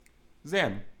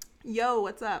Xan, Yo,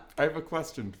 what's up? I have a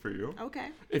question for you. Okay.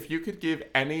 If you could give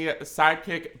any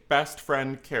sidekick best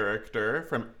friend character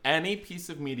from any piece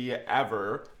of media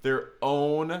ever their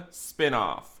own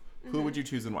spin-off, who would you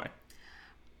choose and why?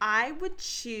 I would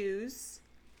choose...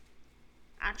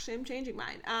 Actually, I'm changing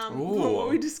mine. Ooh, from what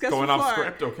we discussed going before. off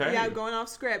script, okay. Yeah, going off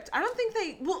script. I don't think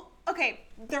they... Well, okay,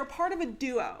 they're part of a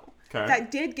duo Okay.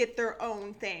 that did get their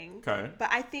own thing. Okay. But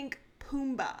I think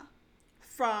Pumbaa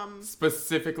from...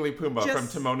 Specifically Pumbaa from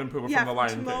Timon and Pumbaa from The Lion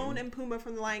King. Timon and Pumbaa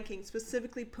from The Lion King.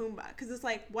 Specifically Pumbaa. Because it's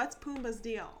like, what's Pumbaa's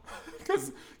deal?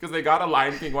 Because they got a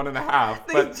Lion King 1.5.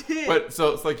 They did. But so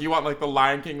it's like you want like the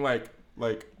Lion King like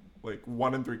 1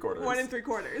 3/4. 1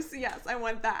 3/4. Yes, I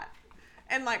want that.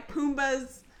 And like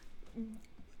Pumbaa's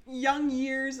young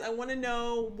years, I want to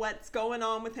know what's going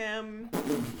on with him.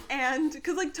 And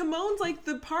because like Timon's like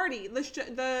the party,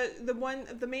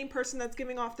 the main person that's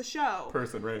giving off the show.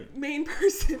 Person, right? Main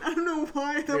person. I don't know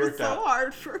why that was so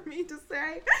hard for me to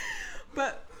say.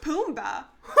 But Pumbaa.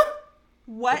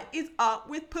 What is up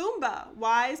with Pumbaa?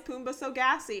 Why is Pumbaa so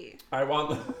gassy? I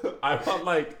want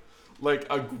like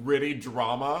a gritty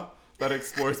drama that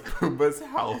explores Pumbaa's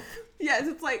health. Yes,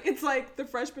 it's like the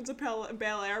Fresh Prince of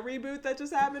Bel-Air reboot that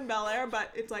just happened, Bel-Air,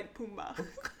 but it's like Pumbaa.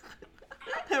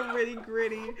 A really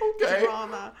gritty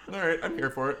drama. All right, I'm here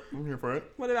for it.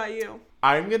 What about you?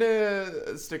 I'm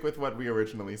gonna stick with what we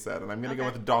originally said, and I'm gonna go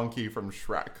with Donkey from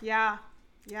Shrek. Yeah.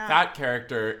 That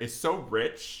character is so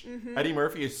rich. Eddie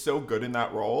Murphy is so good in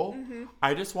that role.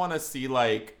 I just want to see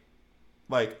like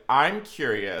I'm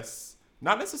curious.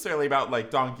 Not necessarily about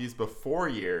like donkeys before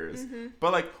years,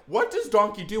 but like what does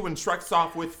Donkey do when Shrek's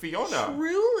off with Fiona?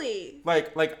 Truly.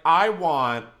 Like I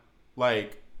want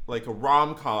like a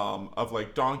rom-com of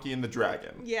like Donkey and the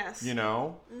Dragon. Yes. You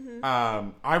know?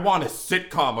 I want a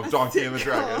sitcom of Donkey and the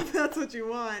Dragon. That's what you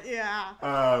want. Yeah.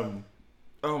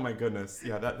 Oh my goodness.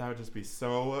 Yeah, that would just be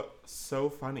so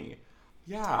funny.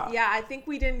 Yeah. Yeah, I think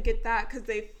we didn't get that because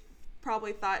they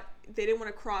probably thought they didn't want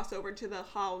to cross over to the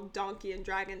how Donkey and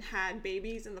Dragon had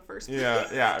babies in the first place.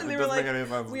 Yeah. And they It were doesn't like, make any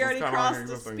sense. we already It's kinda crossed the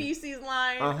existing. species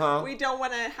line. We don't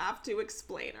want to have to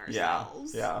explain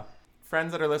ourselves. Yeah.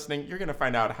 Friends that are listening, you're going to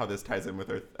find out how this ties in with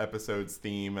our episode's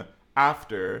theme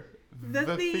after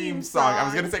the theme song. I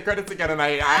was going to say credits again, and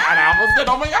I almost did.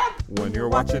 Oh my god! When you're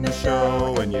watching a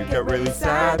show and you get really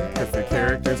sad because the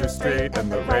characters are straight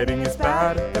and the writing is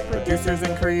bad, the producers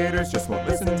and creators just won't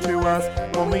listen to us.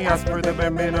 When we ask for the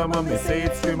bare minimum, they say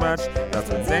it's too much. That's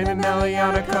when Xan and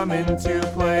Eliana come into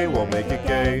play. We'll make it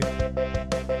gay.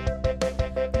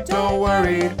 Don't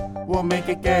worry, we'll make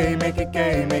it gay, make it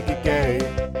gay, make it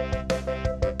gay.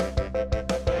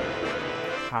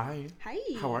 Hi.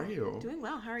 How are you? Doing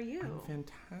well. How are you? I'm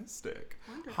fantastic.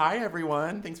 Wonderful. Hi,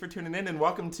 everyone. Thanks for tuning in and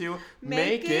welcome to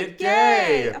Make It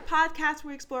Gay, a podcast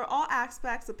where we explore all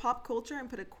aspects of pop culture and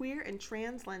put a queer and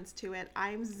trans lens to it.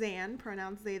 I'm Xan,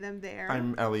 pronouns they, them, their.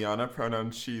 I'm Eliana,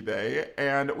 pronouns she, they,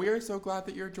 and we are so glad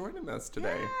that you're joining us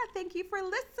today. Yeah, thank you for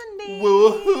listening.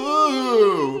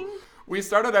 Woohoo! We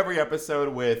start out every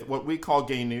episode with what we call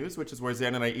gay news, which is where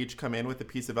Xan and I each come in with a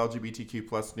piece of LGBTQ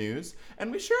plus news,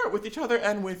 and we share it with each other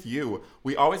and with you.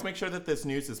 We always make sure that this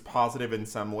news is positive in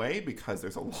some way because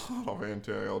there's a lot of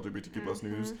anti-LGBTQ plus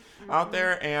news out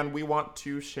there, and we want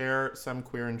to share some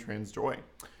queer and trans joy.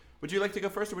 Would you like to go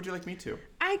first, or would you like me to?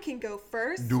 I can go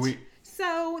first. Do we?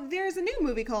 So there's a new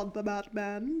movie called The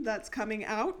Batman that's coming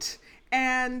out,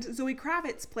 and Zoe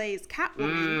Kravitz plays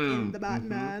Catwoman in The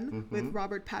Batman with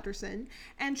Robert Pattinson,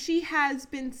 and she has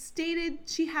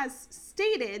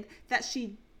stated that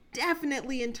she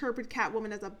definitely interpret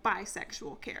Catwoman as a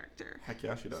bisexual character. Heck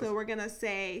yeah, she does. So we're gonna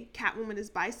say Catwoman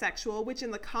is bisexual, which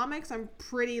in the comics I'm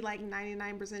pretty like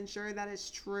 99% sure that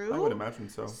is true. I would imagine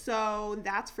so. So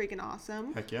that's freaking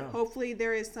awesome. Heck yeah. Hopefully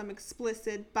there is some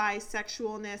explicit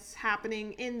bisexualness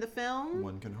happening in the film.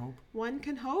 One can hope. One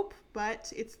can hope,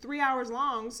 but it's 3 hours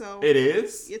long, so It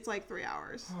is? it's like 3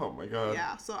 hours. Oh my god.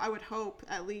 Yeah, so I would hope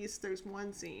at least there's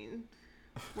one scene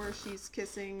where she's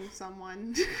kissing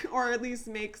someone or at least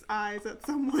makes eyes at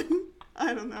someone.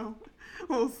 I don't know.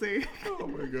 We'll see. Oh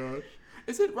my gosh.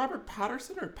 Is it Robert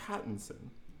Pattinson or Pattinson?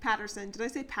 Patterson. Did I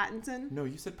say Pattinson? No,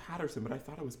 you said Patterson, but I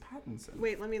thought it was Pattinson.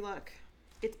 Wait, let me look.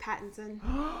 It's Pattinson.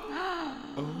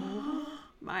 Oh.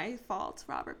 My fault,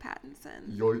 Robert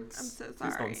Pattinson. Yikes. I'm so Please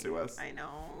sorry. don't sue us. I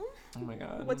know. Oh my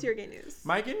god. What's your gay news?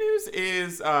 My gay news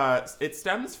is, it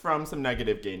stems from some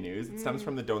negative gay news. It stems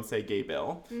from the Don't Say Gay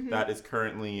bill that is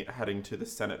currently heading to the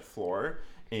Senate floor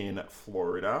in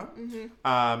Florida.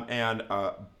 And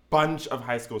a bunch of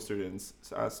high school students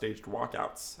staged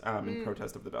walkouts in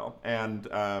protest of the bill. And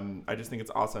I just think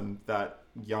it's awesome that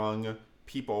young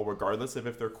people, regardless of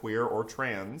if they're queer or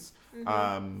trans,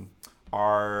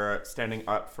 are standing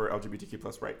up for LGBTQ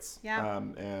plus rights. Yeah.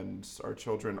 And our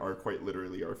children are quite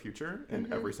literally our future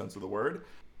in every sense of the word.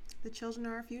 The children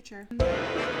are our future.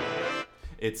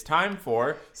 It's time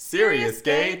for Serious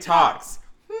Gay Talks.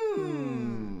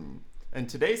 And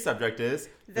today's subject is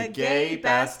The Gay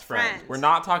Best Friend. We're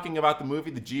not talking about the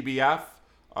movie, the GBF,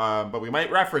 but we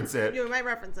might reference it. Yeah, we might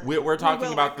reference it. We're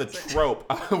talking about the trope.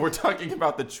 We're talking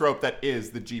about the trope that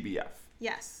is the GBF.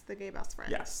 Yes, the gay best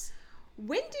friend. Yes.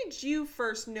 When did you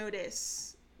first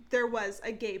notice there was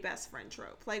a gay best friend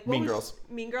trope? Like Mean Girls.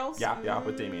 Mean Girls? Yeah,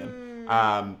 with Damien.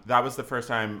 That was the first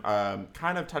time,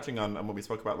 kind of touching on what we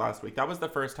spoke about last week. That was the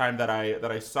first time that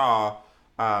I saw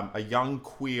a young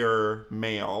queer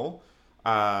male,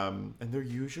 and they're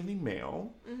usually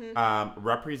male,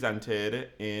 represented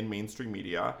in mainstream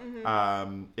media.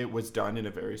 It was done in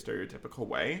a very stereotypical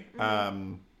way.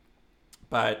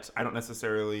 But I don't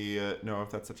necessarily know if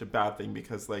that's such a bad thing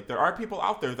because, like, there are people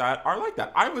out there that are like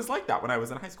that. I was like that when I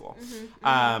was in high school.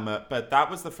 But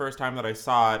that was the first time that I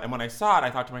saw it. And when I saw it, I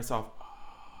thought to myself,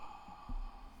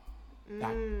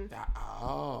 I'm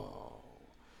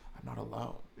not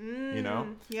alone. You know?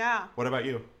 Yeah. What about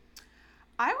you?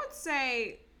 I would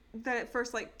say that at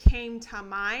first, like, came to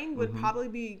mind would probably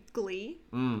be Glee.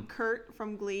 Kurt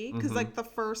from Glee. Because, like, the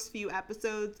first few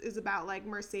episodes is about, like,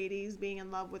 Mercedes being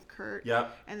in love with Kurt.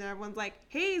 Yep. And then everyone's like,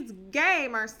 he's gay,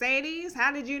 Mercedes.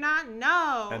 How did you not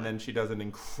know? And then she does an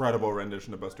incredible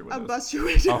rendition of Buster Windows. Buster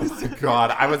Windows. Oh, my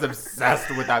God. I was obsessed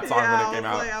with that song when it came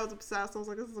out. I was obsessed. I was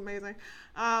like, this is amazing.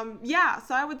 Yeah,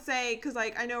 so I would say, because,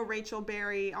 like, I know Rachel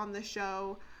Berry on the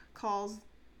show calls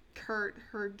Kurt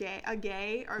her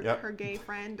gay or her gay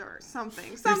friend or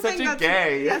something. Something You're such a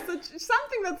gay. Yeah,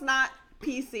 something that's not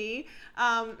PC.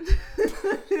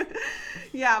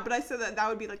 Yeah, but I said that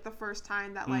would be like the first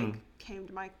time that like came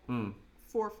to my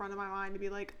forefront of my mind to be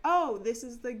like, oh, this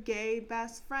is the gay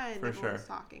best friend everyone's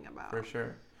talking about. For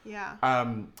sure. Yeah.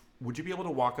 Would you be able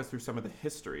to walk us through some of the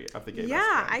history of the gay best friend?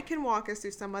 Yeah, I can walk us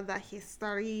through some of the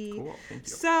history. Cool, thank you.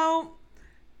 So,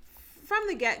 from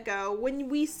the get-go, when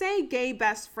we say gay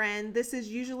best friend, this is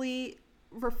usually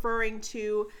referring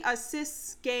to a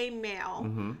cis gay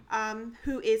male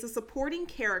who is a supporting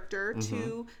character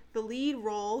to the lead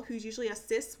role, who's usually a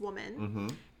cis woman.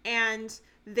 And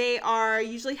they are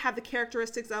usually have the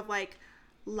characteristics of like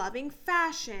loving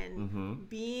fashion,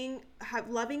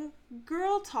 loving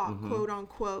girl talk, quote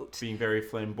unquote. Being very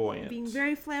flamboyant.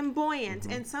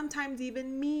 And sometimes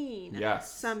even mean.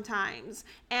 Yes. Sometimes.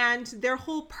 And their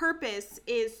whole purpose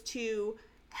is to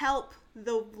help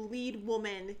the lead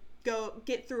woman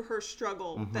get through her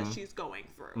struggle that she's going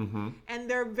through. And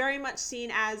they're very much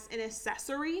seen as an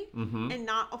accessory and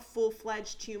not a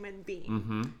full-fledged human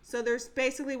being. So there's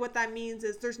basically what that means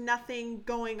is there's nothing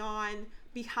going on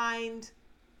behind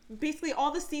basically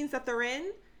all the scenes that they're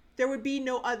in. There would be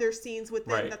no other scenes with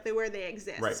them where they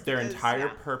exist. Right. Their entire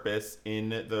purpose in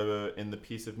the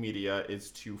piece of media is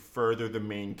to further the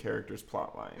main character's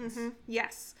plot lines.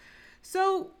 Yes.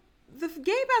 So the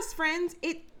gay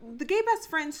best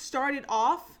friends started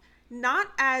off not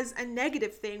as a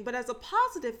negative thing, but as a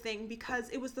positive thing because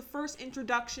it was the first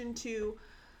introduction to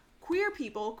queer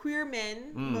people, queer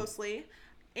men mostly,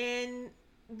 in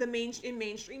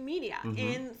mainstream media,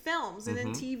 in films and in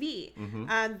TV.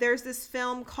 There's this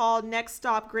film called Next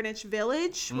Stop Greenwich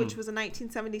Village, which was a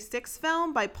 1976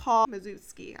 film by Paul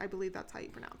Mazutsky. I believe that's how you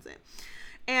pronounce it.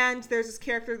 And there's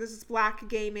this black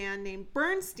gay man named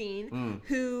Bernstein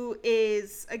who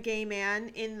is a gay man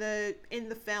in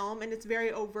the film, and it's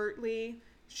very overtly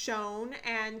shown,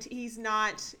 and it's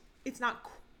not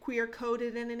queer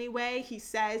coded in any way.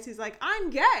 He's like, I'm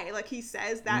gay. Like he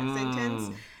says that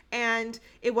sentence. And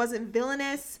it wasn't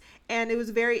villainous, and it was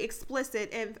very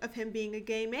explicit of him being a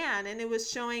gay man, and it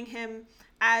was showing him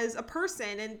as a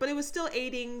person, but it was still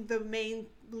aiding the main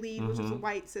lead, which was a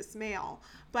white cis male,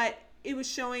 but it was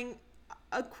showing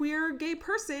a queer gay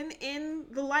person in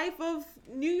the life of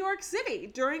New York City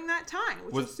during that time,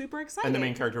 which was super exciting. And the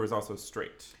main character was also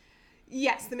straight.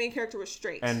 Yes, the main character was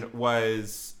straight. And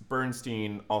was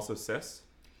Bernstein also cis?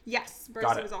 Yes,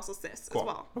 Bernstein was also cis as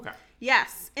well. Okay.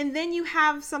 Yes. And then you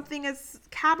have something as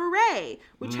Cabaret,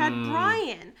 which had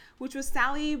Brian, which was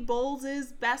Sally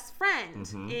Bowles' best friend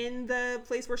in the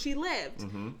place where she lived.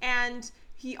 And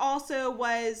he also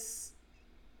was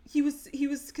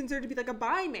considered to be like a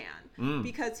bi man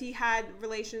because he had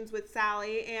relations with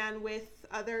Sally and with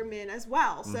other men as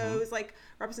well. So it was like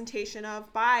representation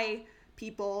of bi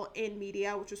people in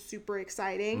media, which was super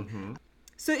exciting.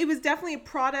 So it was definitely a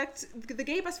product. The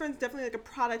Gay Best Friend is definitely like a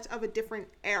product of a different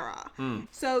era.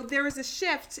 So there was a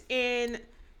shift in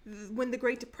when the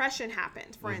Great Depression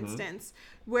happened, for instance,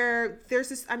 where there's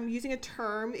this, I'm using a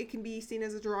term, it can be seen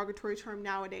as a derogatory term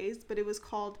nowadays, but it was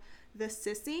called the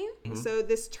sissy. So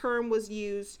this term was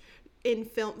used in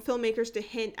filmmakers to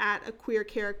hint at a queer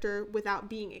character without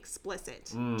being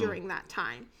explicit during that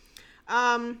time.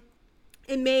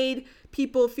 It made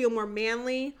people feel more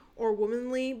manly or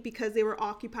womanly because they were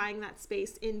occupying that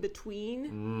space in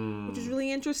between, which is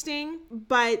really interesting.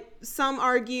 But some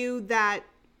argue that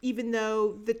even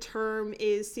though the term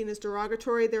is seen as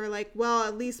derogatory, they were like, well,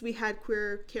 at least we had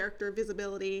queer character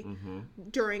visibility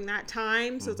during that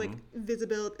time. So it's like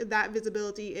that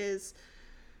visibility is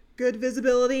good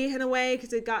visibility in a way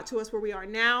because it got to us where we are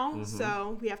now.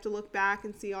 So we have to look back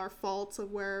and see our faults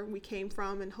of where we came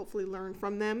from and hopefully learn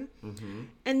from them.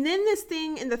 And then this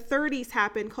thing in the 30s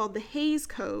happened called the Hays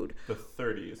Code. The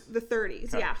 30s. The 30s,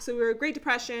 okay. yeah. So we were Great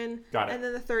Depression. Got it. And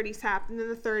then the 30s happened. And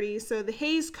then the 30s. So the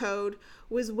Hays Code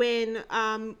was when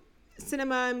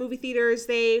cinema and movie theaters,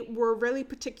 they were really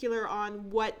particular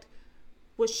on what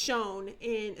was shown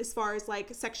in as far as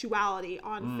like sexuality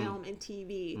on film and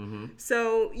TV.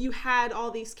 So you had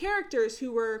all these characters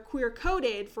who were queer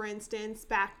coded, for instance,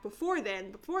 back before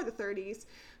then, before the 30s,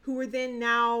 who were then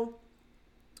now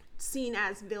seen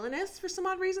as villainous for some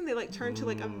odd reason. They like turned to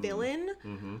like a villain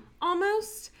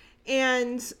almost.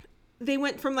 And they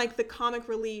went from like the comic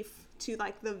relief to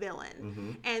like the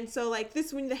villain. And so like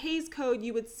this, when the Hays Code,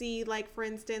 you would see like, for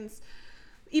instance,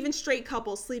 even straight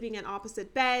couples sleeping in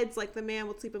opposite beds. Like the man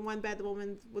would sleep in one bed, the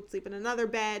woman would sleep in another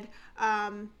bed.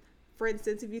 For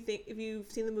instance, if you've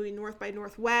seen the movie North by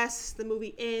Northwest, the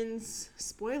movie ends,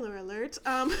 spoiler alert,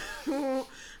 the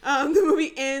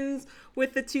movie ends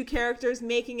with the two characters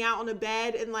making out on a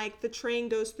bed, and like the train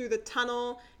goes through the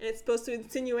tunnel and it's supposed to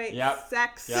insinuate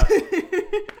sex. So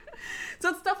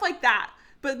it's stuff like that.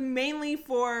 But mainly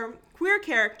for queer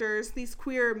characters, these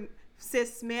queer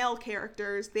cis male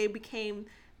characters, they became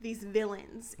these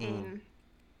villains in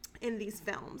these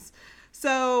films.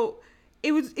 So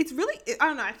it's really, I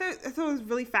don't know, I thought it was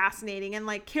really fascinating. And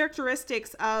like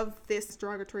characteristics of this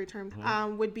derogatory term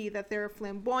would be that they're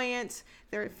flamboyant,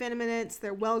 they're effeminate,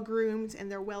 they're well groomed,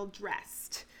 and they're well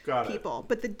dressed people.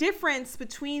 But the difference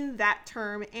between that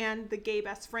term and the gay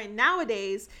best friend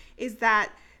nowadays is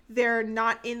that they're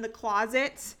not in the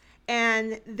closet,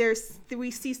 and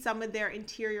we see some of their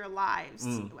interior lives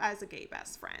as a gay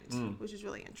best friend, which is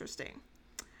really interesting.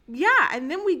 Yeah,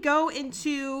 and then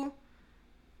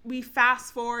we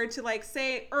fast forward to like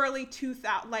say early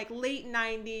 2000, like late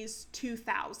 90s,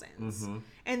 2000s.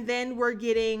 And then we're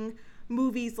getting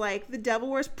movies like The Devil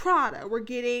Wears Prada. We're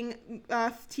getting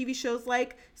TV shows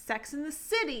like Sex and the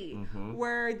City,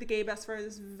 where the gay best friend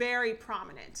is very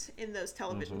prominent in those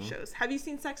television shows. Have you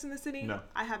seen Sex and the City? No.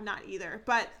 I have not either.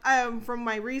 But from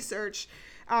my research,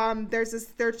 there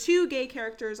are two gay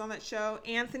characters on that show,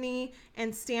 Anthony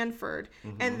and Stanford,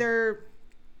 and their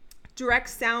direct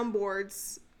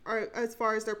soundboards are, as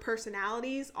far as their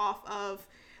personalities, off of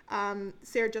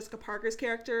Sarah Jessica Parker's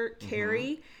character,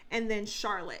 Carrie, and then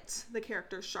Charlotte, the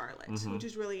character Charlotte, which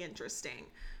is really interesting.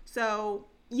 So,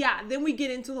 yeah, then we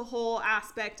get into the whole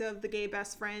aspect of the gay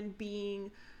best friend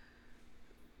being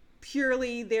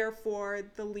purely there for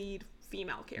the lead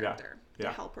female character to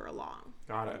help her along.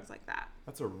 Got it. Things like that.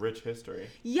 That's a rich history.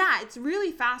 Yeah, it's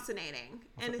really fascinating.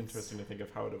 Also and it's interesting to think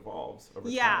of how it evolves over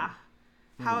time. Yeah,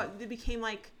 how it became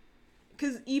like,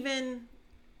 because even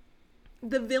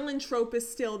the villain trope is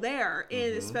still there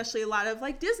in especially a lot of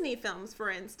like Disney films, for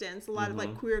instance. A lot of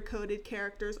like queer coded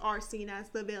characters are seen as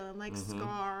the villain, like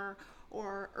Scar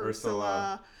or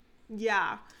Ursula.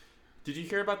 Yeah. Did you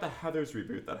hear about the Heathers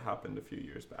reboot that happened a few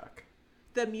years back?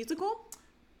 The musical?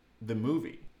 The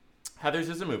movie. Heathers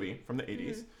is a movie from the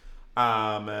 80s.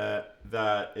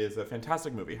 That is a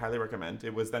fantastic movie. Highly recommend.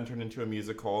 It was then turned into a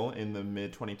musical in the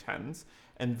mid 2010s.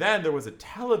 And then there was a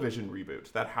television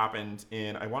reboot that happened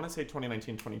in, I want to say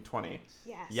 2019, 2020.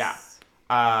 Yes.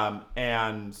 Yeah.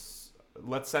 And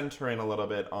let's center in a little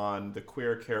bit on the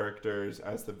queer characters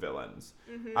as the villains.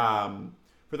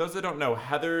 For those that don't know,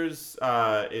 Heathers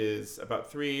is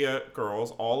about three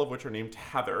girls, all of which are named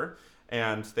Heather.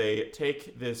 And they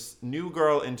take this new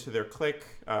girl into their clique.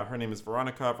 Her name is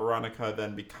Veronica. Veronica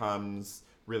then becomes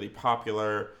really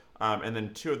popular. And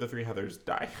then two of the three Heathers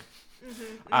die.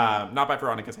 Not by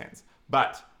Veronica's hands.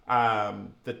 But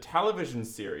the television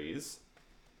series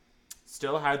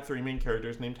still had three main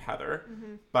characters named Heather.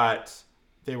 But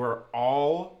they were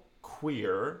all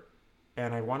queer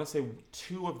and I want to say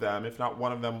 2 of them, if not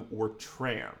one of them, were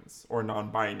trans or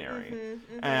non-binary.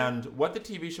 And what the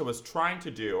TV show was trying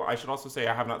to do, I should also say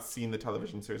I have not seen the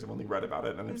television series, I've only read about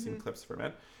it, and I've seen clips from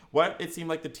it. What it seemed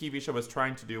like the TV show was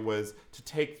trying to do was to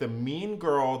take the mean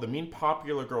girl, the mean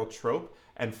popular girl trope,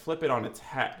 and flip it on its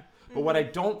head. But what I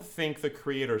don't think the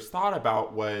creators thought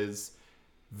about was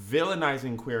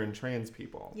villainizing queer and trans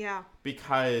people. Yeah.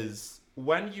 Because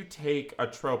when you take a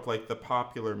trope like the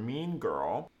popular mean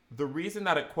girl, the reason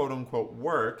that it quote unquote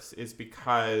works is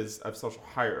because of social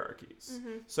hierarchies.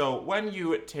 So when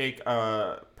you take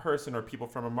a person or people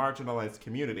from a marginalized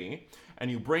community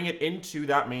and you bring it into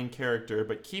that main character,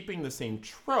 but keeping the same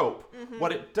trope,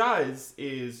 what it does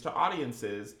is to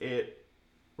audiences, it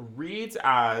reads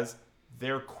as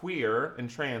they're queer and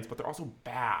trans, but they're also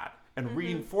bad. And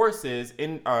reinforces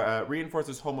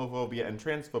homophobia and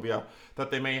transphobia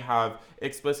that they may have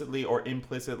explicitly or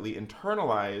implicitly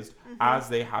internalized as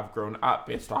they have grown up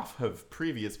based off of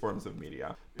previous forms of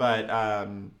media. But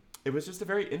it was just a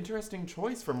very interesting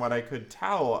choice from what I could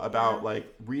tell about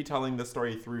like retelling the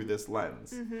story through this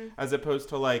lens, as opposed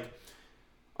to like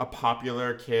a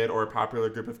popular kid or a popular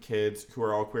group of kids who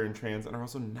are all queer and trans and are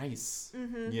also nice,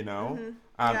 you know?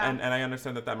 And I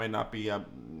understand that might not be a,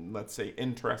 let's say,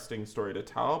 interesting story to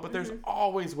tell, but there's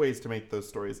always ways to make those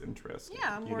stories interesting.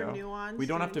 Yeah, more nuanced. We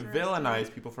don't have to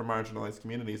villainize people from marginalized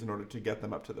communities in order to get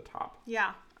them up to the top.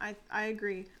 Yeah, I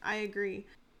agree.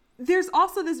 There's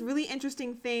also this really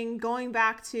interesting thing going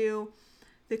back to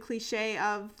the cliche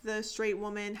of the straight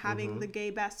woman having the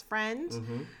gay best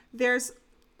friend. There's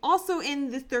also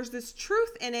there's this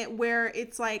truth in it where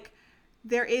it's like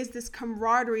there is this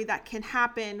camaraderie that can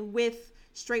happen with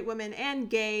straight women and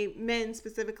gay men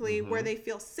specifically, where they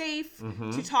feel safe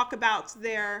to talk about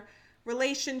their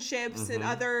relationships and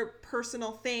other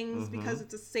personal things because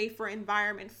it's a safer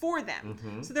environment for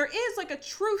them. So there is like a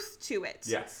truth to it.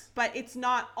 Yes. But it's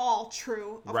not all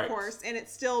true, of course, and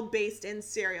it's still based in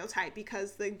stereotype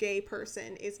because the gay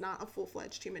person is not a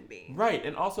full-fledged human being. Right,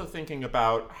 and also thinking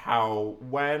about how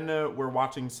when we're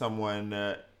watching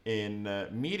someone in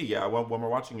media, when we're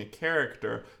watching a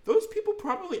character, those people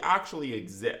probably actually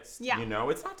exist. Yeah. You know,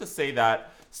 it's not to say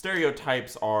that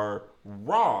stereotypes are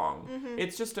wrong.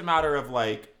 It's just a matter of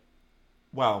like,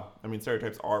 well, I mean,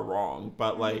 stereotypes are wrong,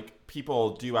 but like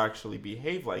people do actually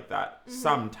behave like that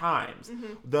sometimes.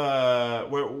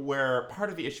 Where part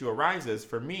of the issue arises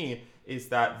for me is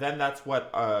that then that's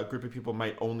what a group of people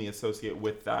might only associate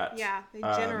with that. Yeah, they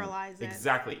generalize it.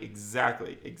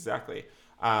 Exactly.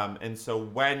 And so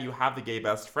when you have the gay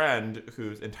best friend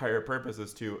whose entire purpose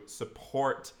is to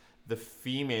support the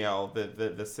female,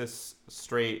 the cis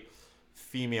straight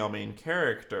female main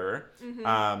character,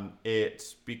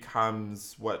 it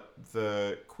becomes what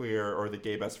the queer or the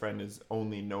gay best friend is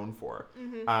only known for.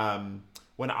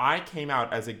 When I came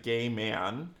out as a gay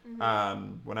man,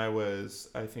 when I was,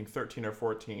 I think, 13 or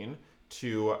 14,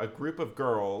 to a group of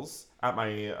girls at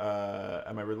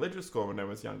my religious school when I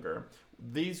was younger,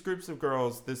 these groups of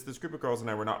girls, this group of girls and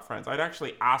I were not friends. I'd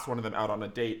actually asked one of them out on a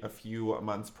date a few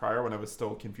months prior when I was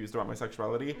still confused about my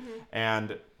sexuality,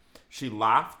 and she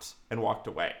laughed and walked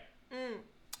away.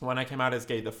 When I came out as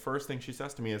gay, the first thing she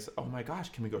says to me is, "Oh my gosh,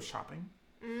 can we go shopping?"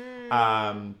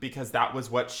 Because that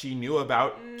was what she knew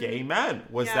about gay men,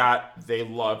 was that they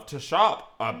love to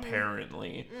shop,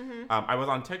 apparently. I was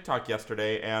on TikTok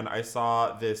yesterday and I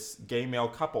saw this gay male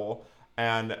couple,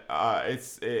 and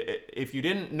if you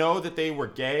didn't know that they were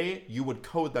gay, you would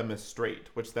code them as straight,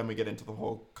 which then we get into the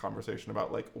whole conversation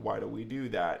about like, why do we do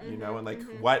that, you know, and like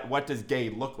what does gay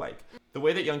look like? The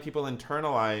way that young people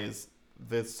internalize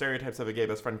the stereotypes of a gay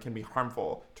best friend can be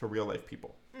harmful to real life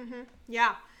people.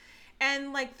 Yeah.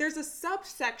 And like there's a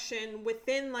subsection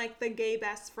within like the gay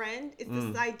best friend. It's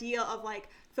this idea of like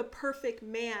the perfect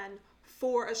man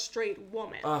for a straight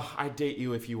woman. I'd date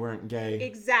you if you weren't gay.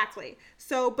 Exactly.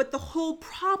 So, but the whole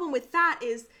problem with that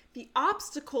is the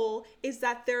obstacle is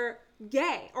that they're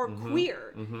gay or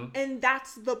queer. And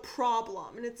that's the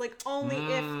problem. And it's like only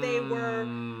if they were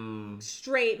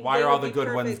straight. Why are all the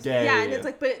good ones gay? Yeah, and it's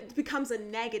like, but it becomes a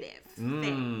negative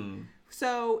thing.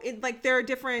 So it like there are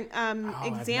different examples.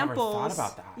 I've never thought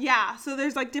about that. Yeah, so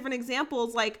there's like different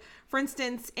examples. Like for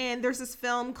instance, there's this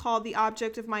film called The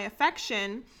Object of My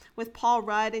Affection with Paul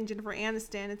Rudd and Jennifer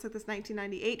Aniston. It's like this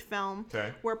 1998 film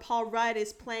where Paul Rudd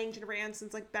is playing Jennifer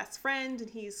Aniston's like best friend, and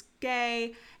he's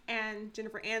gay, and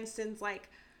Jennifer Aniston's like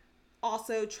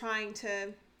also trying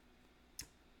to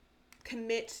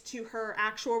commit to her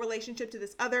actual relationship to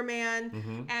this other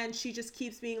man, and she just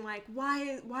keeps being like,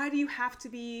 why do you have to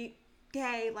be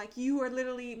gay, like, you are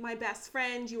literally my best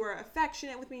friend, you are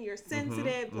affectionate with me, you're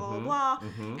sensitive, blah, blah, blah,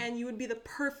 and you would be the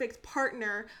perfect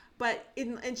partner. But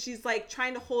and she's like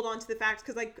trying to hold on to the fact,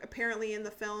 because like apparently in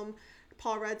the film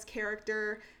Paul Rudd's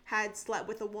character had slept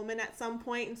with a woman at some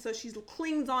point, and so she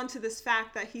clings on to this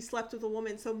fact that he slept with a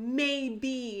woman, so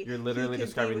maybe you're literally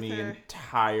describing the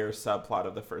entire subplot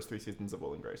of the first 3 seasons of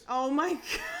Will and Grace. Oh my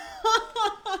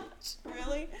gosh,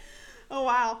 really? Oh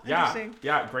wow. Interesting.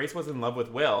 Yeah, Grace was in love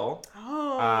with Will.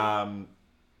 Oh.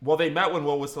 Well, they met when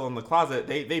Will was still in the closet.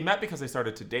 They met because they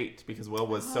started to date, because Will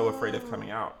was so afraid of coming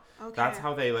out. Okay. That's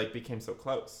how they like became so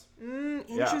close.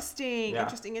 Interesting. Yeah.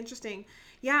 Interesting.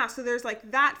 Yeah, so there's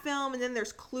like that film, and then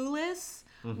there's Clueless,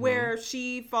 where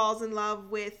she falls in love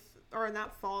with, or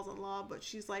not falls in love, but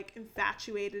she's like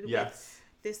infatuated with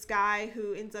this guy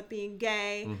who ends up being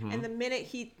gay. And the minute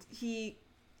she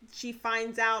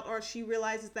finds out, or she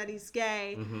realizes that he's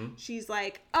gay, she's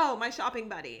like, oh, my shopping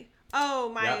buddy. Oh,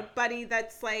 my buddy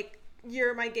that's like,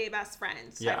 you're my gay best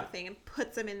friend type of thing, and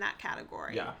puts him in that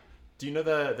category. Yeah. Do you know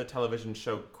the television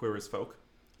show Queer as Folk?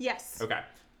 Yes. Okay.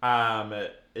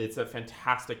 It's a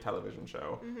fantastic television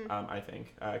show, I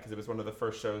think, because it was one of the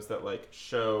first shows that like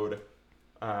showed,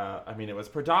 it was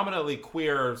predominantly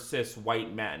queer cis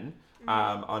white men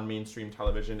on mainstream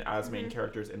television as main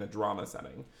characters in a drama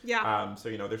setting. Yeah. So,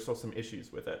 there's still some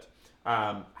issues with it.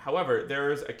 However,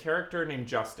 there's a character named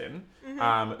Justin,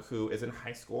 who is in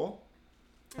high school,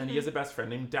 and he has a best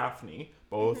friend named Daphne.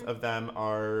 Both of them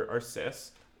are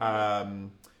cis.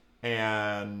 And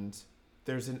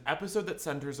there's an episode that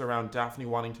centers around Daphne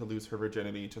wanting to lose her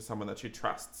virginity to someone that she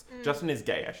trusts. Justin is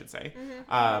gay, I should say.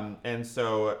 And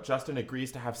so Justin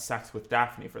agrees to have sex with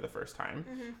Daphne for the first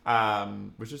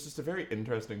time, which is just a very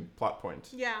interesting plot point.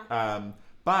 Yeah.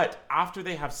 But after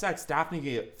they have sex,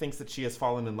 Daphne thinks that she has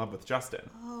fallen in love with Justin.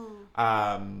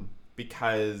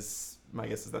 Because my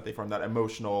guess is that they form that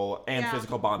emotional and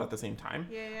physical bond at the same time.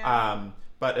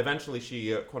 But eventually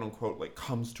she, quote unquote, like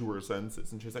comes to her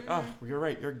senses, and she's like, oh, you're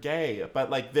right, you're gay. But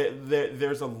like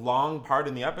there's a long part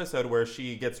in the episode where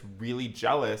she gets really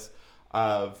jealous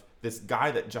of this guy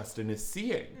that Justin is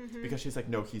seeing, because she's like,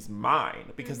 no, he's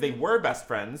mine. Because they were best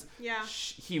friends. Yeah.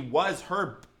 He was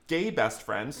her gay best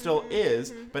friend, still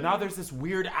is, but now there's this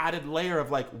weird added layer of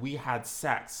like, we had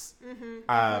sex.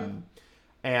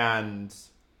 And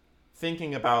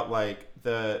thinking about like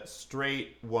the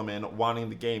straight woman wanting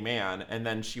the gay man, and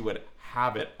then she would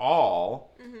have it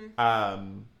all.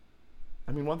 One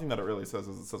thing that it really says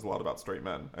is it says a lot about straight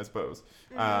men, I suppose.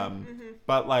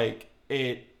 But like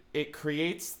it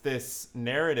creates this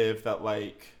narrative that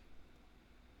like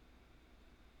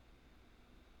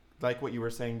what you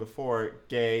were saying before,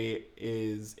 gay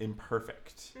is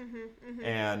imperfect.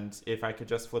 And if I could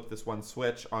just flip this one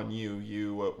switch on you,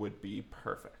 you would be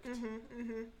perfect.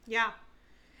 Yeah.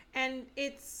 And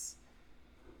it's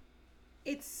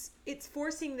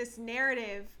forcing this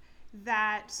narrative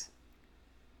that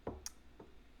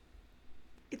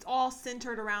it's all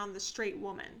centered around the straight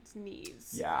woman's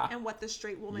needs. Yeah. And what the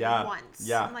straight woman wants.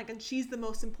 Yeah. And she's the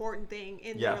most important thing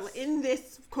in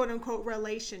this quote unquote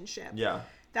relationship. Yeah.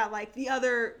 That like the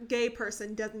other gay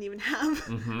person doesn't even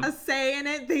have a say in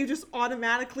it. They just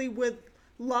automatically would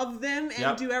love them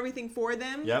and do everything for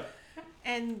them.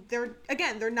 And they're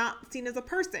not seen as a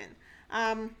person.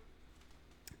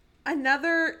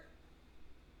 Another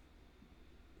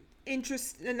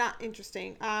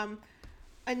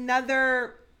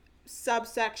another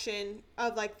subsection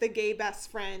of like the gay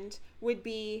best friend would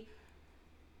be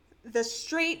the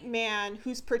straight man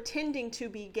who's pretending to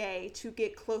be gay to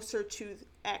get closer to the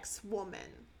ex-woman,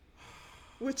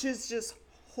 which is just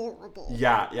horrible.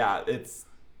 Yeah,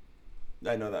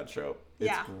 I know that trope.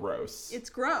 It's gross. It's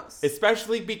gross.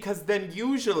 Especially because then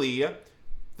usually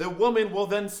the woman will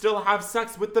then still have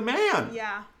sex with the man.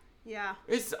 Yeah.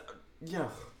 It's, It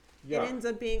ends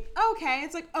up being, okay,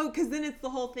 it's like, because then it's the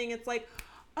whole thing. It's like,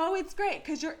 oh, it's great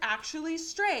because you're actually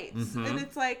straight. And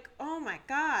it's like, oh my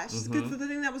gosh. Because the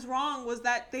thing that was wrong was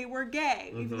that they were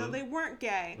gay, even though they weren't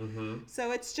gay.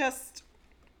 So it's just,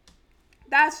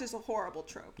 that's just a horrible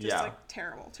trope. Just like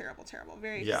terrible.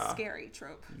 Very scary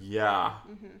trope. Yeah.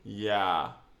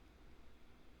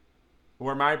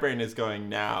 Where my brain is going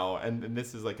now, and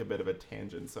this is like a bit of a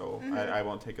tangent, so I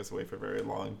won't take us away for very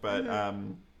long, but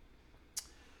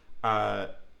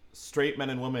straight men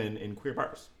and women in queer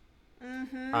bars.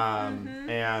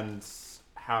 And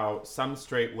how some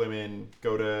straight women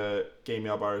go to gay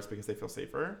male bars because they feel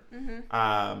safer.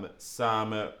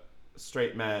 Some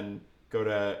straight men go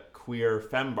to queer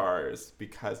femme bars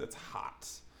because it's hot.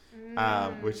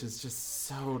 which is just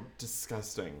so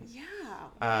disgusting. Yeah.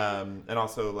 And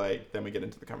also, like, then we get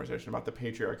into the conversation about the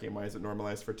patriarchy and why is it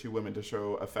normalized for 2 women to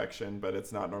show affection, but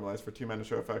it's not normalized for 2 men to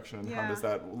show affection. Yeah. How does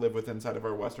that live with inside of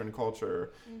our Western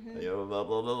culture? You know, blah,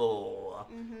 blah, blah,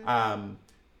 blah.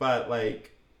 But,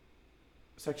 like,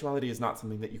 sexuality is not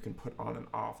something that you can put on and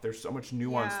off. There's so much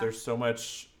nuance. There's so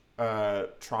much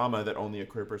trauma that only a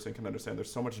queer person can understand.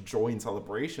 There's so much joy and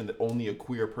celebration that only a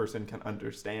queer person can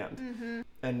understand.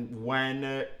 And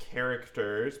when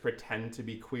characters pretend to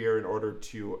be queer in order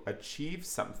to achieve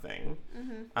something,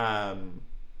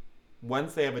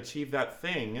 once they have achieved that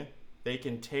thing, they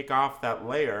can take off that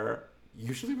layer,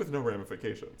 usually with no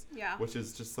ramifications. Yeah. Which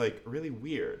is just, like, really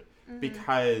weird.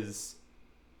 Because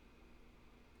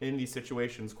in these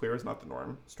situations, queer is not the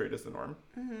norm. Straight is the norm.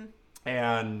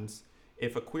 And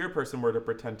if a queer person were to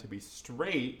pretend to be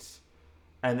straight,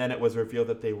 and then it was revealed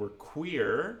that they were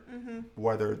queer,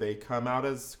 whether they come out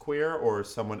as queer or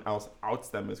someone else outs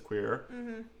them as queer,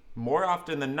 more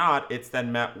often than not, it's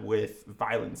then met with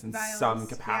violence in some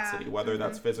capacity, whether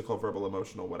that's physical, verbal,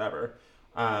 emotional, whatever.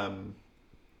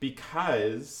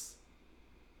 Because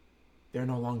they're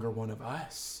no longer one of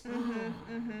us.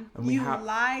 And You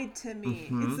lied to me.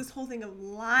 It's this whole thing of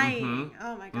lying.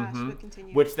 Oh my gosh, but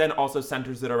continue. Which then also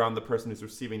centers it around the person who's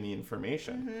receiving the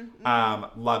information.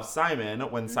 Love Simon,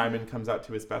 when Simon comes out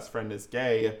to his best friend as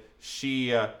gay,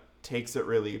 she takes it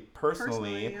really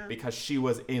personally because she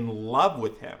was in love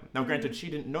with him. Now, granted, she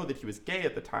didn't know that he was gay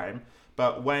at the time,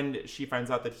 but when she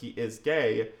finds out that he is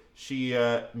gay, she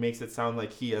makes it sound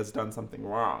like he has done something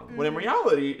wrong. When in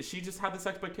reality, she just had this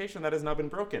expectation that has now been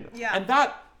broken. Yeah. And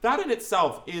that in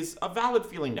itself is a valid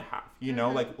feeling to have, you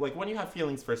know? Like when you have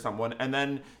feelings for someone and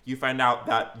then you find out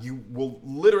that you will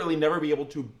literally never be able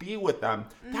to be with them,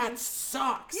 that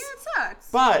sucks. Yeah, it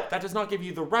sucks. But that does not give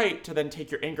you the right to then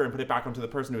take your anger and put it back onto the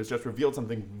person who has just revealed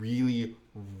something really,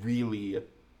 really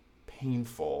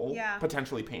painful,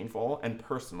 potentially painful and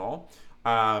personal.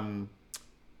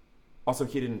 Also,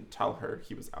 he didn't tell her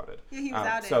he was outed. Yeah, he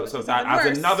was outed. So that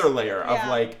adds another layer of,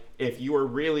 like, if you were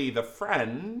really the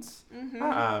friend,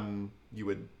 you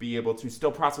would be able to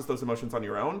still process those emotions on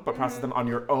your own, but process them on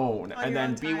your own. And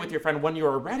then be with your friend when you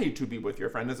are ready to be with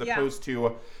your friend, as opposed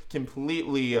to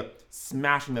completely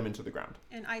smashing them into the ground.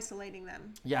 And isolating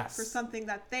them. Yes. For something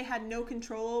that they had no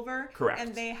control over. Correct.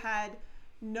 And they had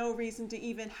no reason to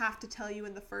even have to tell you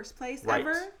in the first place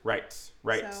ever. Right.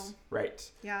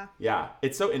 Yeah.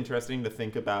 It's so interesting to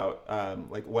think about,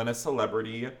 like, when a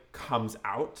celebrity comes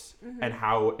out and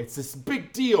how it's this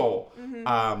big deal.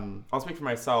 I'll speak for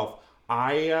myself.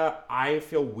 I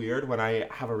feel weird when I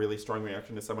have a really strong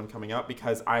reaction to someone coming out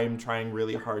because I'm trying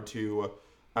really hard to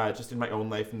just in my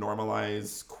own life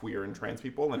normalize queer and trans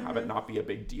people and have it not be a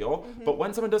big deal. But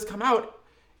when someone does come out,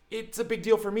 it's a big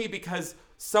deal for me because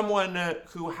someone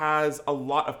who has a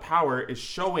lot of power is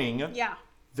showing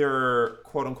their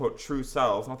quote unquote true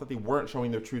selves. Not that they weren't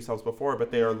showing their true selves before,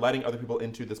 but they are letting other people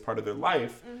into this part of their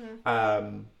life,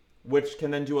 which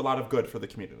can then do a lot of good for the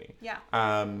community.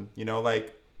 You know,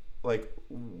 like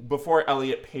before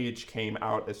Elliot Page came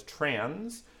out as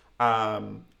trans,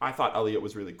 I thought Elliot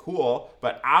was really cool,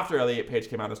 but after Elliot Page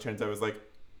came out as trans, I was like,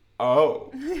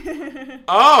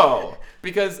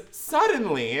 because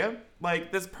suddenly,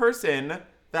 like, this person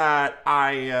that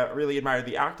I really admired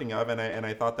the acting of, and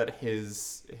I thought that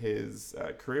his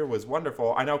career was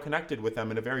wonderful, I now connected with them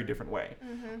in a very different way,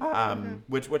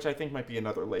 which I think might be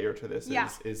another layer to this,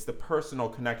 is the personal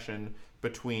connection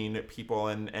between people,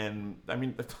 and I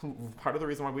mean, part of the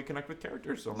reason why we connect with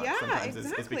characters so much sometimes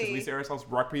is because we see ourselves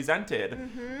represented.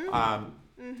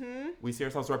 We see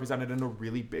ourselves represented in a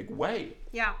really big way.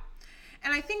 Yeah.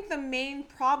 And I think the main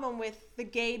problem with the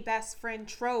gay best friend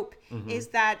trope is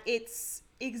that it's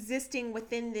existing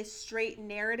within this straight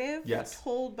narrative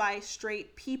told by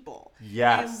straight people.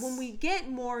 Yes. And when we get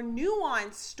more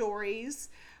nuanced stories,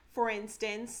 for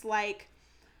instance, like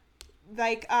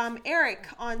Eric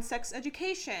on Sex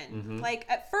Education. Like,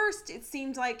 at first, it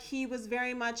seemed like he was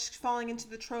very much falling into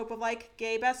the trope of, like,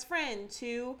 gay best friend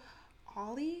to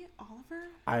Oliver?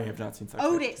 I have not seen Sex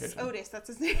Education. Otis, that's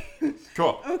his name.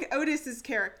 Cool. Okay, Otis's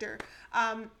character.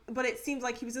 But it seems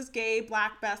like he was this gay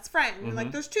black best friend.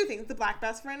 Like, there's two things, the black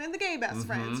best friend and the gay best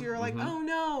friend. So you're like, oh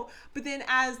no. But then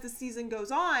as the season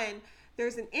goes on,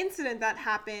 there's an incident that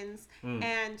happens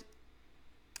and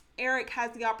Eric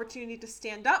has the opportunity to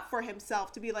stand up for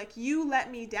himself, to be like, you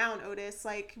let me down, Otis.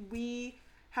 Like, we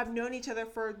have known each other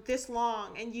for this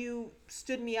long and you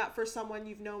stood me up for someone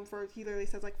you've known for, he literally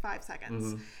says, like 5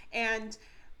 seconds. And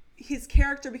his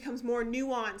character becomes more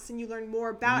nuanced and you learn more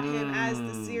about him as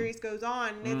the series goes on.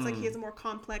 And it's like he has a more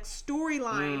complex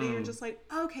storyline and you're just like,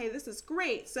 okay, this is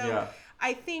great. So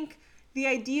I think the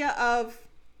idea of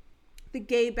the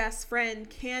gay best friend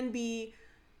can be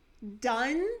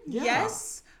done,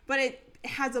 yes, but it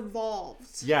has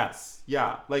evolved. Yes,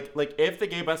 yeah. Like if the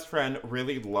gay best friend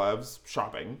really loves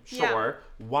shopping, sure.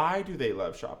 Why do they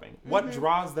love shopping? What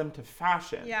draws them to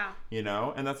fashion? Yeah. You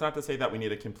know? And that's not to say that we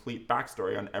need a complete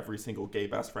backstory on every single gay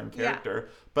best friend character.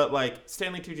 But like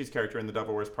Stanley Tucci's character in The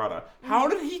Devil Wears Prada, how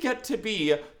did he get to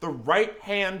be the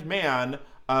right-hand man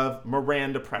of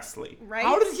Miranda Presley? Right.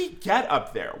 How did he get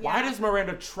up there? Why does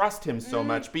Miranda trust him so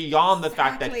much beyond the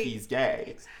fact that he's gay?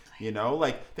 Exactly. You know,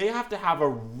 like they have to have a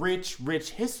rich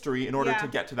history in order to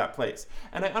get to that place.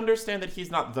 And I understand that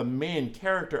he's not the main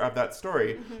character of that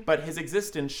story, but his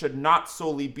existence should not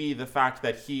solely be the fact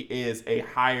that he is a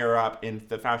higher up in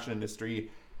the fashion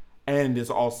industry and is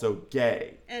also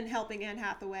gay. And helping Anne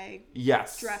Hathaway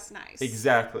dress nice.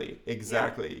 Exactly.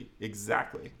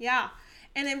 Yeah.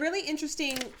 And a really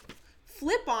interesting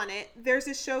flip on it, there's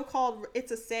this show called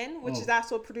It's a Sin, which is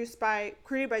also created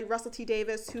by Russell T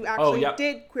Davis, who actually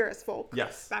did Queer as Folk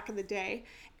back in the day.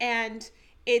 And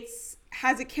it's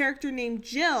has a character named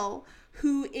Jill,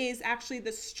 who is actually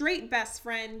the straight best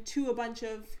friend to a bunch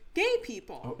of gay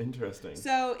people. Oh, interesting.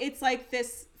 So it's like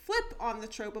this flip on the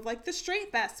trope of like the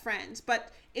straight best friend,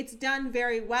 but it's done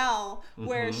very well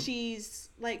where she's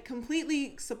like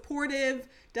completely supportive,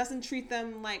 doesn't treat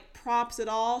them like props at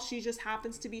all. She just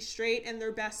happens to be straight and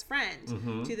their best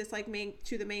friend to this like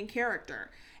the main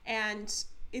character. And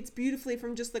it's beautifully,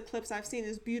 from just the clips I've seen,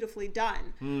 is beautifully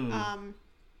done. And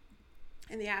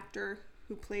the actor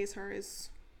who plays her is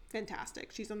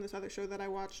fantastic. She's on this other show that I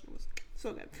watched. It was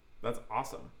so good. That's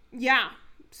awesome. Yeah.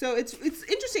 So it's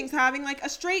interesting having like a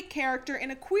straight character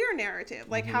in a queer narrative,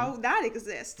 like how that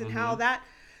exists and how that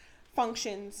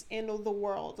functions in the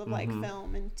world of like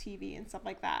film and TV and stuff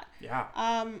like that. Yeah.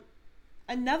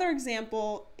 Another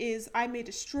example is I May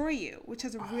Destroy You, which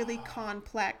has a really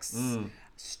complex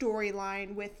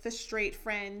storyline with the straight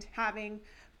friend having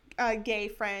a gay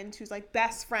friend who's like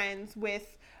best friends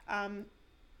with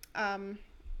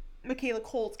Michaela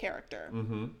Cole's character.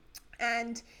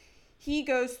 And he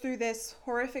goes through this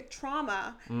horrific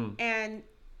trauma and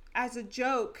as a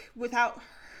joke,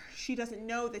 she doesn't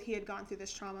know that he had gone through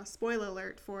this trauma. Spoiler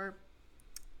alert for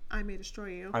I May Destroy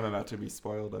You. I'm about to be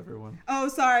spoiled, everyone. Oh,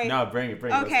 sorry. No, bring it.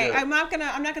 Okay, I'm not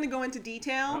gonna go into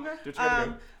detail.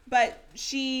 Okay. But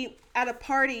she, at a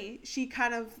party, she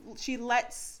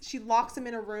locks him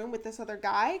in a room with this other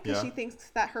guy because she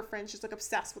thinks that her friend's just like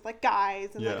obsessed with like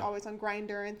guys and like always on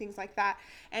Grindr and things like that.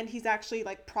 And he's actually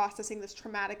like processing this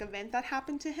traumatic event that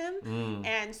happened to him.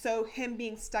 And so him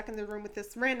being stuck in the room with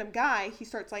this random guy, he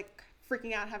starts like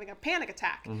freaking out, having a panic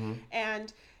attack.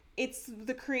 And it's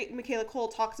Michaela Cole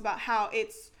talks about how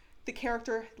it's the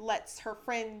character lets her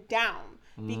friend down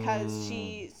because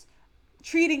she's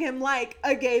treating him like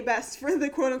a gay best friend, the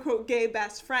quote unquote gay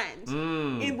best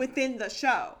friend within the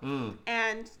show.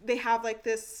 And they have like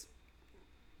this,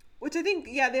 which I think,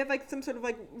 they have like some sort of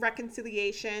like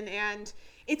reconciliation, and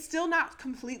it's still not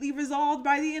completely resolved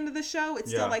by the end of the show. It's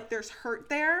still like there's hurt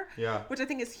there, which I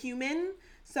think is human.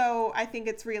 So I think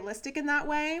it's realistic in that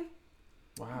way.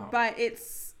 Wow. But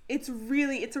it's a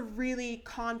really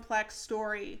complex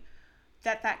story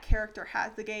that character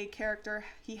has, the gay character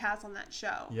he has on that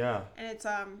show. Yeah. And it's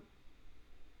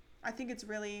I think it's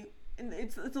really,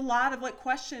 it's a lot of like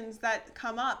questions that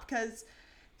come up because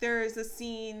there is a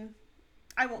scene.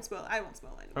 I won't spoil it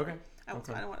anymore. Okay.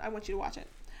 I want you to watch it.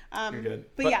 You're good.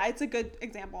 But yeah, it's a good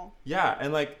example. Yeah,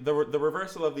 and like the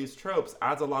reversal of these tropes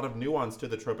adds a lot of nuance to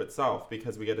the trope itself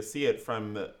because we get to see it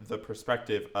from the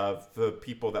perspective of the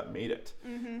people that made it,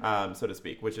 so to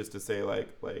speak. Which is to say, like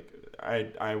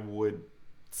I would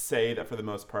say that for the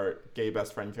most part, gay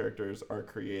best friend characters are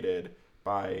created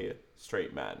by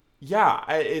straight men. Yeah,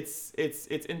 it's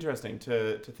interesting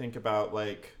to think about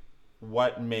like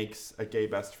what makes a gay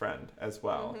best friend as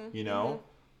well. You know,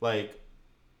 like.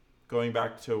 Going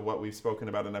back to what we've spoken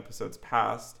about in episodes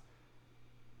past,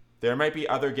 there might be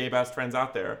other gay best friends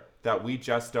out there that we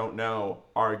just don't know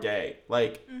are gay.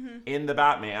 Like, in the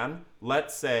Batman,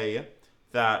 let's say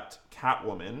that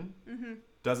Catwoman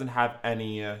doesn't have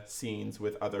any scenes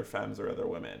with other femmes or other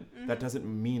women. That doesn't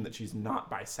mean that she's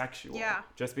not bisexual. Yeah.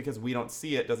 Just because we don't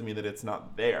see it doesn't mean that it's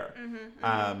not there.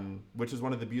 Which is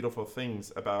one of the beautiful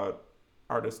things about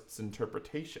artists'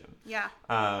 interpretation. Yeah.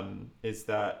 Is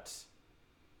that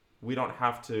we don't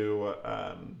have to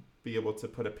be able to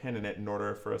put a pin in it in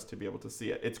order for us to be able to see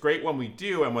it. It's great when we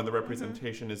do and when the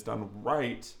representation is done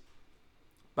right,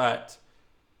 but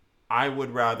I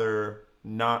would rather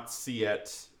not see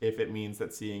it if it means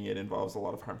that seeing it involves a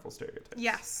lot of harmful stereotypes.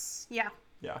 Yes. Yeah.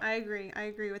 Yeah. I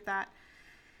agree with that.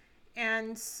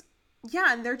 And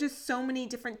yeah, and there are just so many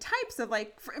different types of,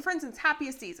 like, for instance,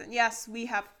 happiest season. Yes, we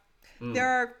have,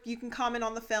 you can comment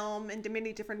on the film in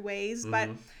many different ways, but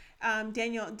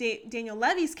Daniel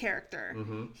Levy's character,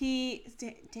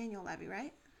 Daniel Levy,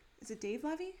 right? Is it Dave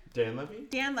Levy? Dan Levy?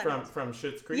 Dan Levy. From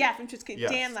Schitt's Creek? Yeah, from Schitt's Creek.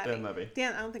 Yes, Dan Levy. Dan Levy.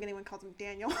 I don't think anyone calls him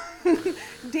Daniel.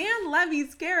 Dan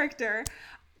Levy's character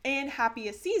in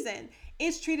Happiest Season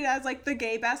is treated as, like, the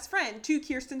gay best friend to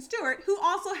Kirsten Stewart, who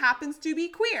also happens to be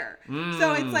queer.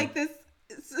 So it's like this,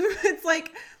 it's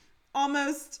like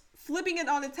almost flipping it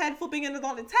on its head.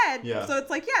 Yeah. So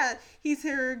it's like, yeah, he's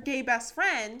her gay best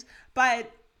friend,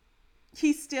 but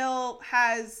he still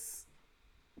has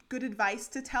good advice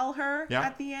to tell her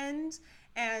at the end,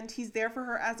 and he's there for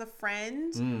her as a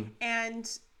friend.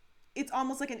 And it's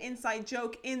almost like an inside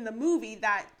joke in the movie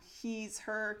that he's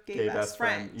her gay best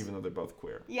friend, even though they're both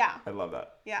queer. Yeah. I love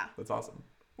that. Yeah. That's awesome.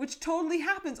 Which totally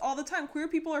happens all the time. Queer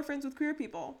people are friends with queer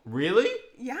people. Really?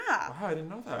 Yeah. Wow, I didn't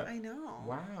know that. I know.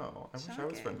 Wow. I wish I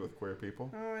was friends with queer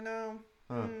people. Oh, I know.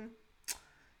 Huh.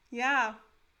 Yeah.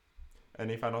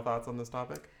 Any final thoughts on this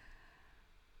topic?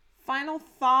 Final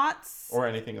thoughts? Or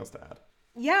anything else to add?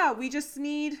 Yeah, we just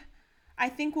need... I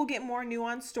think we'll get more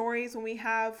nuanced stories when we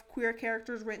have queer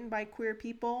characters written by queer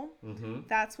people.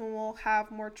 That's when we'll have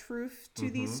more truth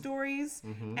to these stories.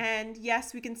 And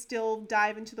yes, we can still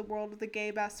dive into the world of the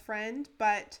gay best friend,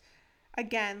 but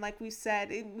again, like we said,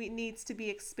 it needs to be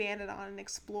expanded on and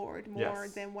explored more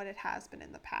than what it has been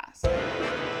in the past.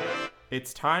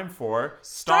 It's time for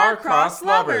Star-Crossed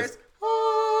Lovers.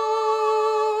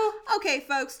 Okay,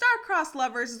 folks, Star-Crossed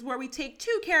Lovers is where we take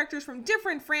two characters from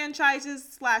different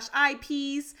franchises /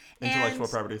 IPs.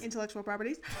 Intellectual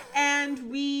properties.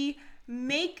 And we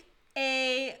make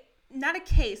not a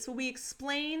case, but we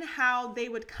explain how they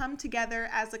would come together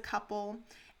as a couple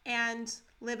and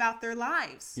live out their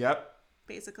lives. Yep.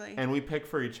 Basically. And we pick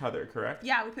for each other, correct?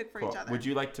 Yeah, we pick for each other. Would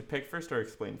you like to pick first or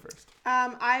explain first?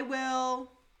 I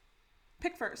will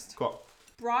pick first. Cool.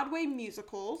 Broadway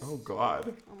musicals. Oh,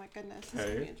 God. Oh, my goodness. This is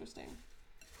going to be interesting.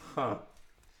 Huh.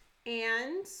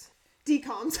 And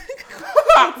DComs.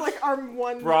 That's like our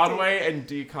one. Broadway and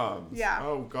DComs. Yeah.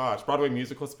 Oh, gosh. Broadway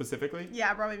musicals specifically?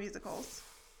 Yeah, Broadway musicals.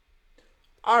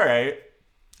 All right.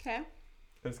 Okay.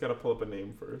 I just got to pull up a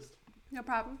name first. No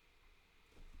problem.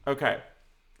 Okay.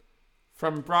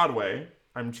 From Broadway,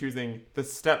 I'm choosing The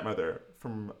Stepmother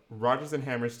from Rodgers and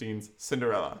Hammerstein's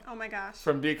Cinderella. Oh my gosh.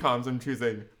 From DComs, I'm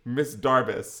choosing Miss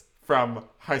Darbus from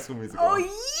High School Musical. Oh,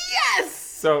 yes!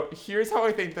 So here's how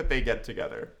I think that they get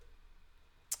together.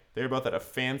 They're both at a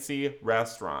fancy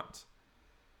restaurant.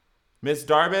 Miss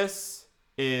Darbus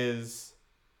is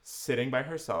sitting by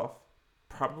herself,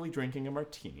 probably drinking a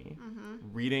martini,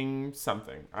 reading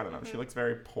something. I don't know. She looks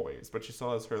very poised, but she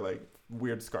still has her, like,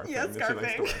 weird scarf thing that she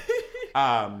likes to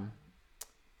wear.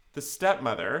 The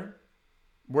stepmother,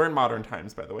 we're in modern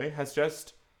times, by the way, has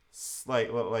just like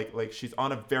she's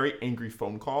on a very angry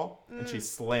phone call and she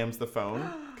slams the phone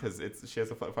because she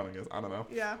has a flip phone, I guess. I don't know.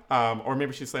 Yeah. Or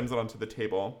maybe she slams it onto the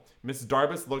table. Miss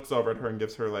Darbus looks over at her and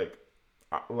gives her like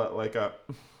a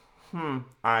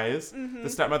eyes. The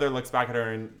stepmother looks back at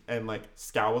her and like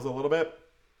scowls a little bit.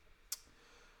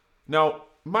 Now,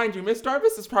 mind you, Miss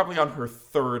Darbus is probably on her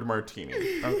third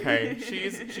martini. Okay,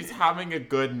 she's having a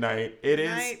good night. It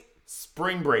is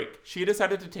spring break. She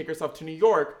decided to take herself to New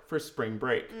York for spring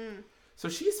break, so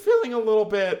she's feeling a little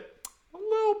bit,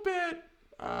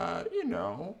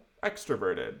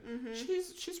 extroverted.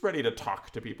 She's ready to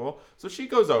talk to people. So she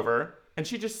goes over and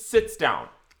she just sits down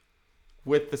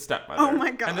with the stepmother. Oh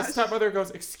my gosh! And the stepmother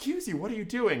goes, "Excuse you, what are you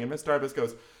doing?" And Miss Darbus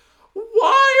goes,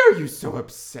 "Why are you so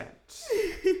upset?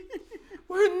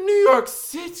 We're in New York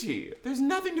City. There's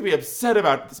nothing to be upset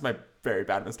about." This is my very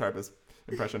bad Miss Darbus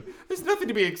impression. "There's nothing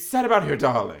to be upset about here,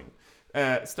 darling."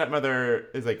 Stepmother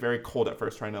is like very cold at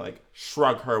first, trying to like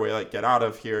shrug her way, like, "Get out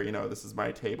of here. You know, this is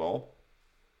my table."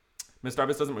 Miss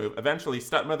Darbus doesn't move. Eventually,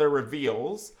 stepmother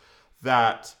reveals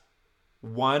that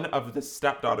one of the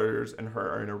stepdaughters and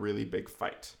her are in a really big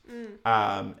fight.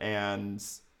 And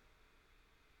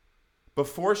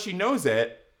before she knows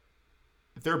it,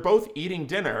 they're both eating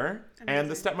dinner. Amazing.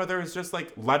 And the stepmother is just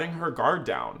like letting her guard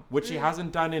down, which she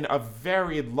hasn't done in a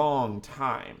very long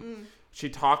time. She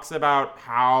talks about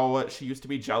how she used to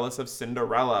be jealous of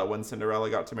Cinderella when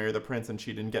Cinderella got to marry the prince and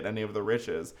she didn't get any of the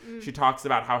riches. She talks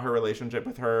about how her relationship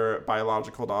with her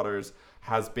biological daughters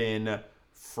has been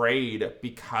frayed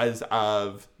because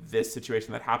of this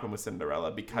situation that happened with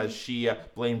Cinderella, because she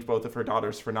blamed both of her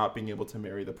daughters for not being able to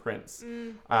marry the prince.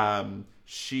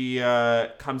 She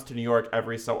comes to New York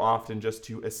every so often just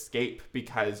to escape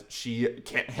because she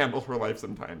can't handle her life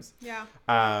sometimes. Yeah.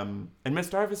 And Miss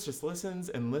Darvis just listens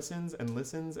and listens and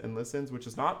listens and listens, which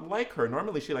is not like her.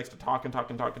 Normally she likes to talk and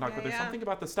talk and talk and talk, but there's something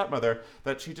about the stepmother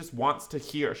that she just wants to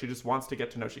hear. She just wants to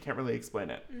get to know. She can't really explain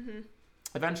it.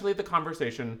 Eventually the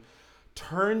conversation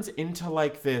turns into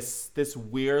like this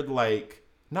weird, like,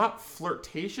 not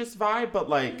flirtatious vibe, but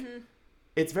like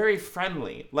it's very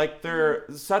friendly. Like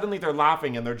suddenly they're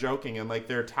laughing and they're joking and like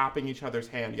they're tapping each other's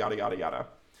hand, yada yada yada.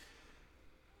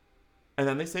 And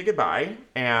then they say goodbye,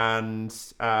 and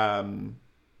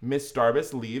Miss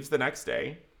Darvis leaves the next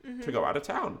day to go out of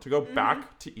town, to go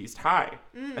back to East High.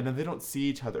 And then they don't see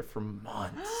each other for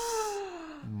months.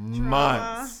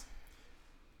 Months.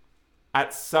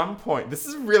 At some point, this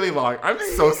is really long. I'm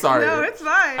so sorry. No, it's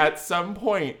fine. At some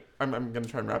point, I'm going to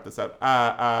try and wrap this up.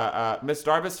 Miss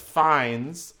Darvis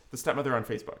finds the stepmother on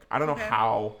Facebook. I don't know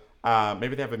how.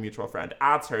 Maybe they have a mutual friend.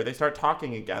 Adds her. They start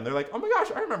talking again. They're like, oh my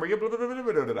gosh, I remember you. Blah, blah, blah,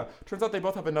 blah, blah, blah. Turns out they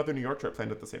both have another New York trip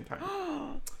planned at the same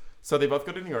time. So they both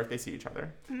go to New York. They see each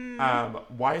other.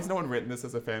 Why has no one written this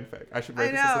as a fanfic? I should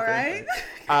write this as a fanfic.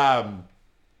 Right?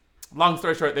 Long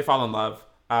story short, they fall in love.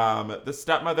 The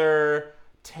stepmother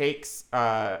takes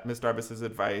Miss Darvis's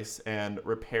advice and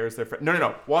repairs their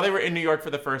No. While they were in New York for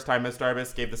the first time, Miss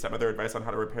Darvis gave the stepmother advice on how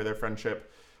to repair their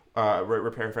friendship,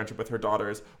 repair her friendship with her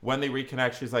daughters. When they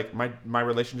reconnect, she's like, my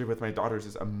relationship with my daughters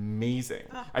is amazing.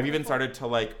 I've even started to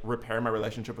like repair my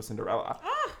relationship with Cinderella.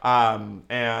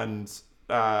 And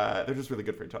they're just really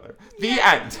good for each other. The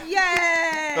end. Yay!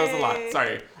 That was a lot.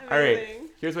 Sorry. Amazing. All right.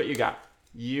 Here's what you got.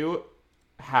 You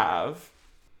have.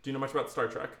 Do you know much about Star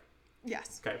Trek?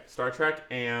 Yes. Okay. Star Trek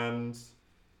and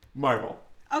Marvel.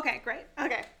 Okay, great.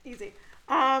 Okay, easy.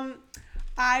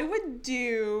 I would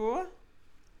do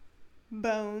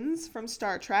Bones from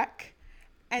Star Trek.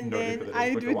 And then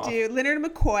I would do Leonard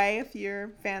McCoy if you're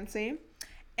fancy.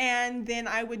 And then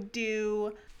I would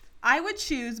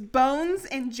choose Bones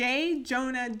and J.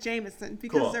 Jonah Jameson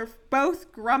because they're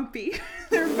both grumpy.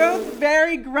 They're both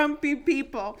very grumpy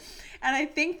people. And I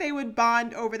think they would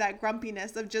bond over that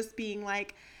grumpiness of just being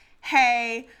like,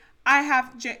 hey,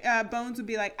 Bones would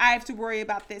be like, I have to worry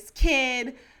about this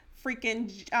kid,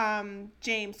 freaking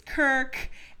James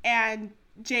Kirk, and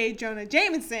J. Jonah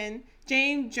Jameson,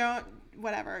 J.J.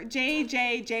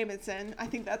 Jameson, I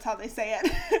think that's how they say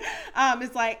it,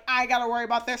 is like, I gotta worry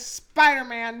about this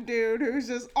Spider-Man dude who's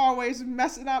just always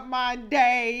messing up my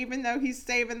day, even though he's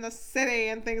saving the city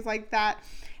and things like that.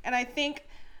 And I think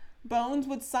Bones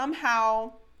would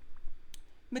somehow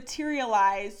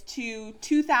materialize to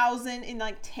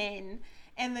 2010,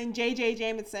 and then J.J.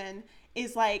 Jameson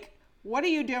is like, what are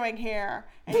you doing here?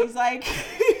 And he's like,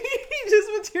 he just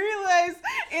materialized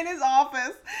in his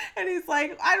office, and he's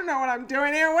like, I don't know what I'm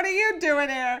doing here. What are you doing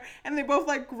here? And they both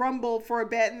like grumble for a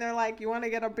bit, and they're like, you want to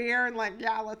get a beer? And like,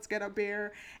 yeah, let's get a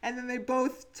beer. And then they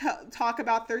both talk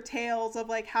about their tales of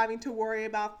like having to worry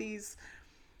about these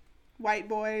white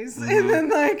boys, and then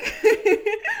like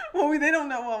well, they don't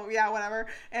know, well, yeah, whatever.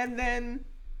 And then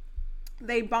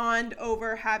they bond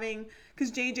over having,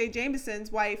 because J.J.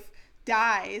 Jameson's wife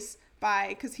dies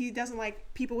because he doesn't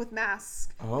like people with masks,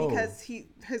 because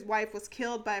his wife was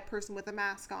killed by a person with a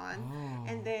mask on.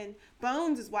 And then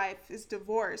Bones' wife is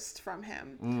divorced from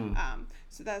him,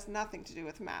 so that has nothing to do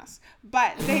with masks,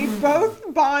 but they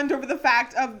both bond over the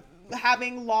fact of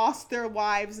having lost their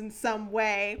wives in some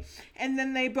way, and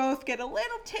then they both get a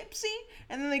little tipsy,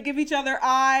 and then they give each other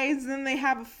eyes, and then they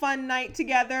have a fun night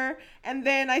together, and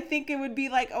then I think it would be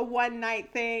like a one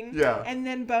night thing, and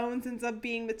then Bones ends up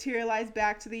being materialized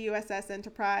back to the USS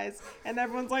Enterprise, and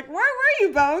everyone's like, where were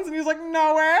you, Bones? And he was like,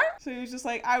 nowhere. So he was just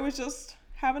like, I was just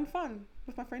having fun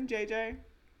with my friend JJ.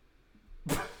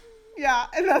 Yeah,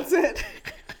 and that's it.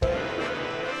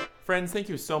 Friends, thank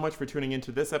you so much for tuning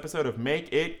into this episode of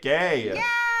Make It Gay. Yeah!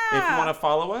 If you want to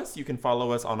follow us, you can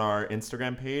follow us on our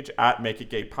Instagram page at Make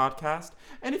It Gay Podcast.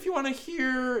 And if you want to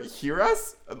hear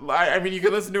us, I mean, you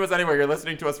can listen to us anywhere. You're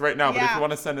listening to us right now. But if you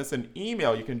want to send us an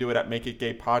email, you can do it at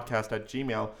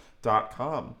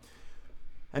makeitgaypodcast@gmail.com.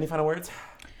 Any final words?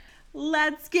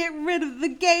 Let's get rid of the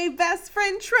gay best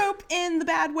friend trope in the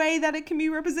bad way that it can be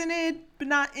represented, but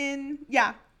not in,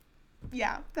 yeah,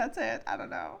 that's it. I don't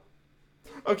know.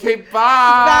 Okay, bye.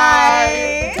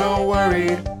 Bye. Don't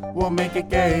worry, we'll make it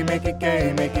gay, make it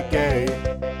gay, make it gay.